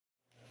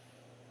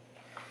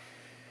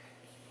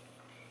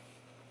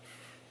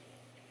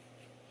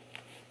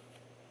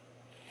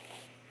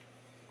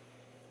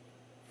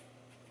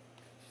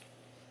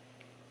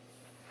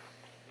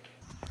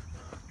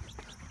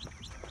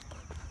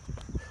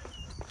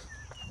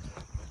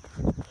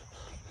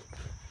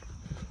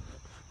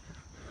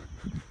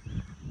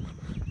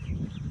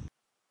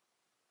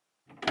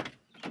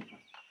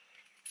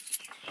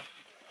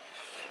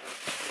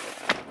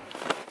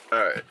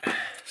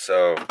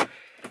So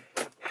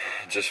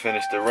just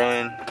finished the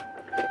run.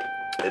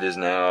 It is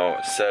now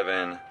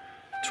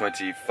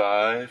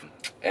 7:25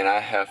 and I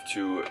have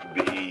to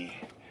be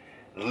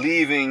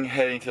leaving,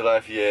 heading to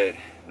Lafayette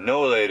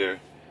no later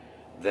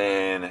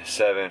than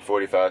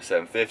 7:45,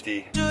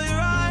 7:50.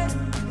 I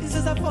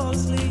fall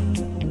asleep,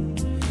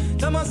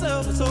 tell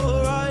myself it's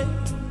alright.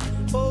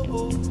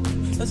 Oh,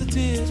 as the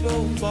tears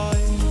roll by.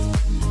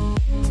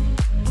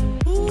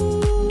 Ooh,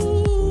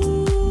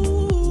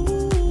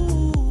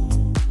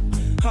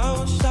 I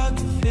wish I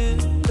could feel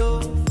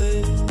your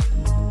face.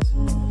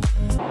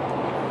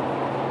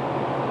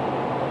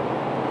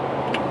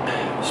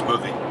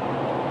 Smoothie.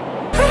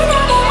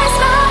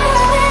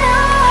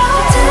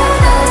 To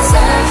the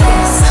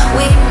surface,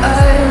 we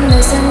are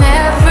missing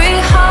every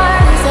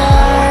heart of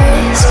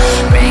ours.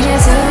 Bring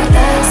it to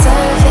the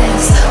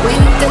surface. We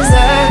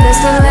deserve this.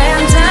 The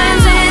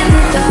lanterns in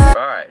the dark.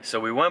 Alright, so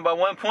we won by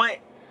 1 point.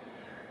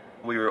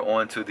 We were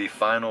on to the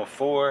final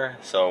 4.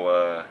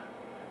 So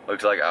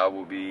looks like I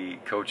will be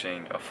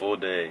coaching a full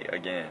day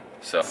again.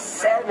 So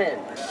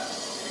 7.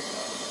 Nice.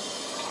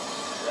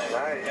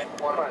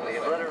 Finally,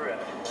 let it rip.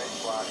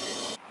 Nice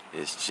blocking.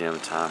 it's gym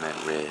time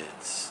at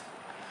Reds.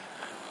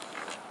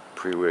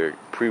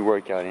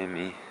 Pre-workout in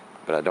me,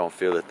 but I don't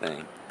feel a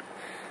thing.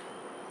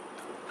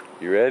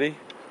 You ready?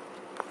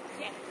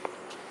 Yeah.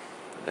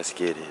 Let's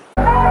get it.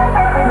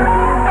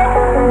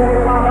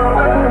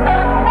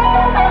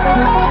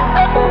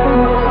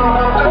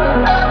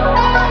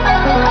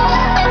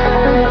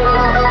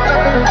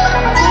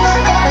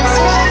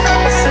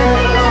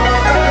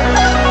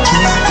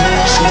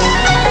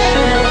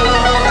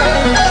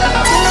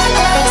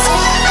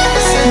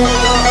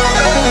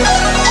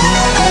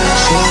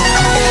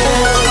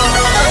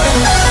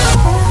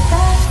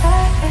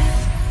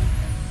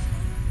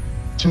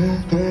 To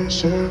the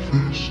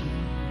surface.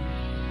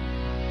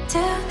 To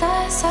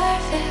the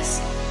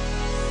surface.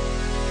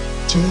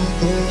 To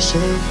the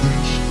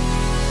surface.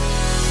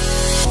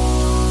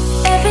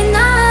 Every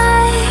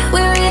night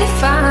we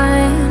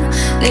redefine,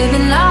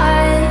 living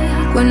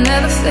like we're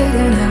never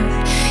figuring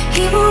out.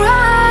 He will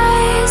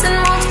rise and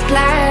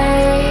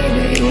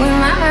multiply. You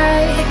and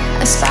I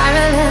are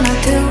spiraling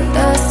up to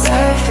the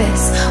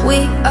surface.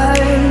 We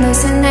are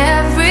missing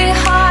every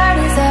heart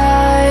of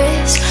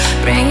ours.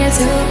 Bring it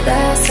to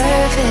the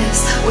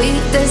surface. We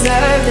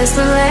deserve this.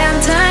 The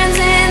lanterns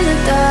in the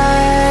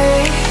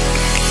dark.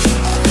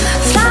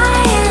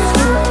 Flying,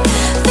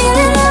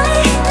 feeling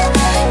light.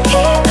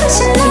 Keep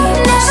pushing up,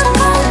 never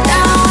come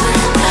down.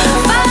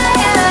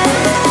 Fire,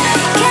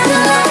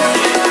 candlelight,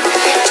 dreams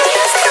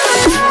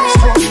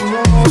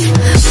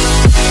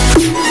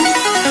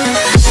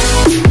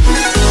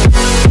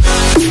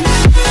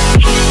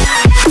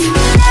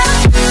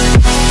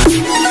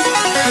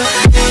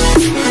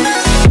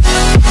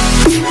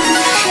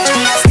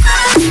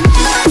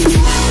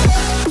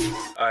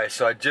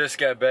So I just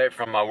got back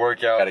from my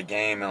workout. Got a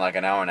game in like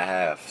an hour and a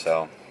half.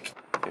 So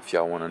if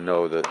y'all want to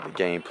know the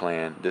game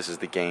plan, this is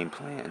the game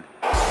plan.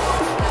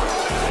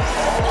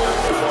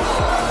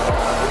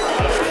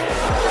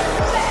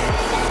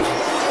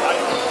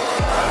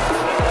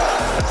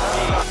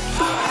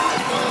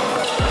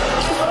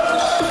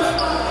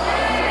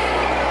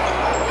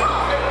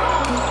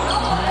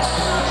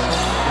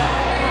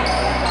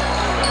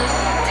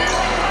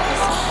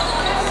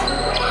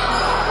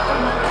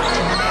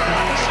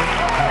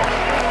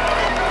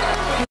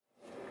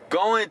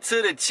 Going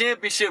to the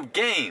championship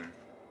game.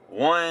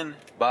 Won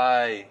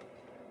by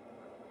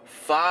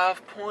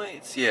 5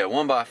 points. Yeah,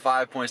 won by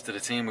 5 points to the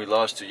team we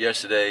lost to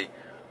yesterday.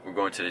 We're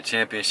going to the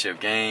championship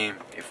game.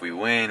 If we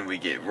win, we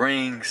get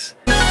rings.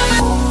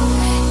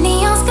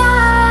 neon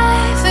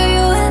sky for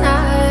you and I.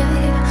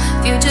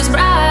 Future's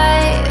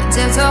bright,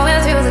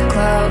 tiptoeing through the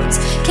clouds.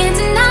 Can't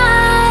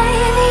deny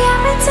the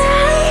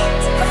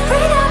appetite for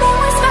freedom that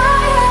we're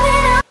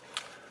spiraling.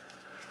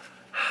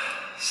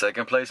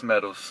 Second place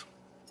medals.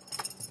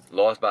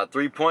 Lost by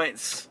 3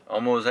 points.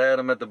 Almost had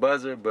them at the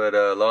buzzer, but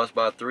lost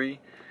by 3.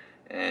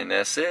 And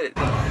that's it.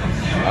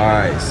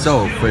 Alright,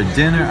 so for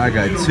dinner I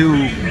got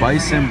 2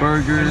 bison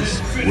burgers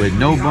with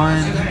no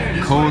bun,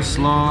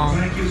 coleslaw.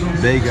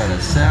 They got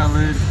a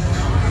salad.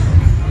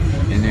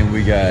 And then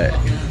we got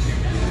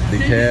the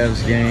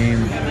Cavs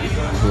game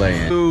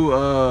playing.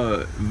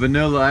 2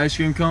 vanilla ice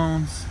cream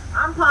cones.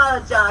 I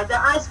apologize.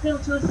 The ice cream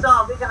too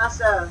soft. We're gonna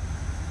serve.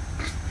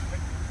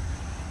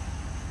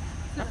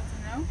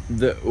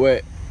 The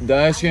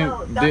ice cream.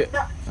 The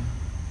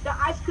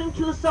ice cream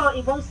too soft.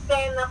 It won't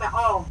stand up at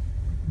all.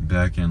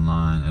 Back in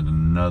line at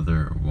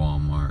another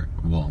Walmart,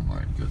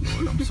 good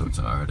lord, I'm so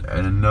tired.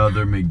 At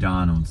another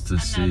McDonald's to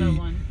see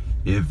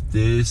if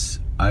this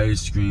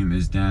ice cream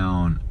is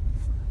down.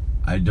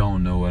 I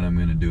don't know what I'm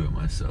gonna do with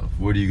myself.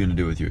 What are you gonna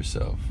do with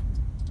yourself?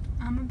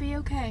 I'm gonna be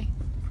okay.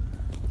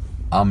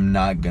 I'm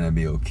not gonna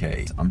be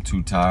okay. I'm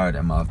too tired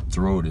and my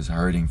throat is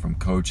hurting from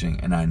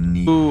coaching and I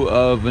need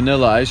 2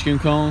 vanilla ice cream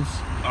cones.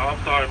 Oh, I'm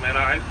sorry, man.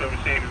 Our ice cream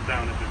machine is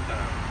down at this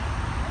time.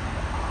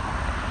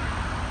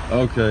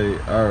 Okay,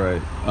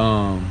 alright.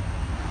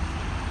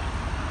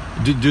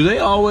 Do they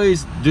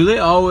always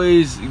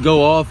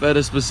go off at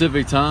a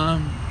specific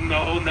time?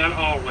 No, not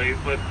always,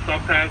 but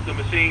sometimes the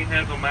machine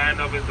has a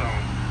mind of its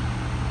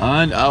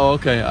own. Oh,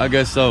 okay. I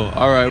guess so.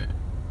 All right.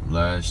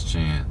 Last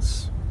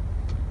chance.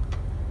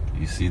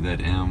 You see that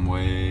M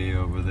way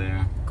over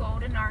there?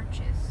 Golden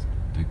Arches.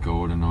 The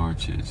Golden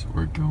Arches.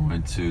 We're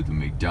going to the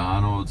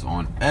McDonald's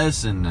on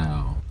Essen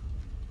now.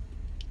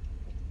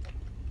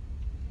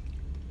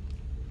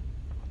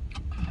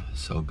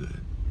 So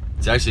good.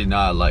 It's actually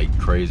not like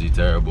crazy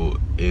terrible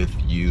if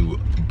you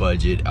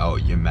budget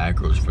out your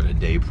macros for the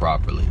day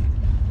properly.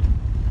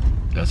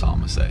 That's all I'm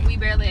gonna say. We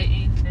barely ate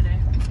anything today.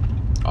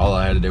 All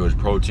I had today was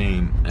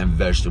protein and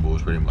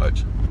vegetables pretty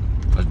much.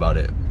 That's about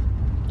it.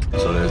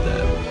 So there's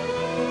that.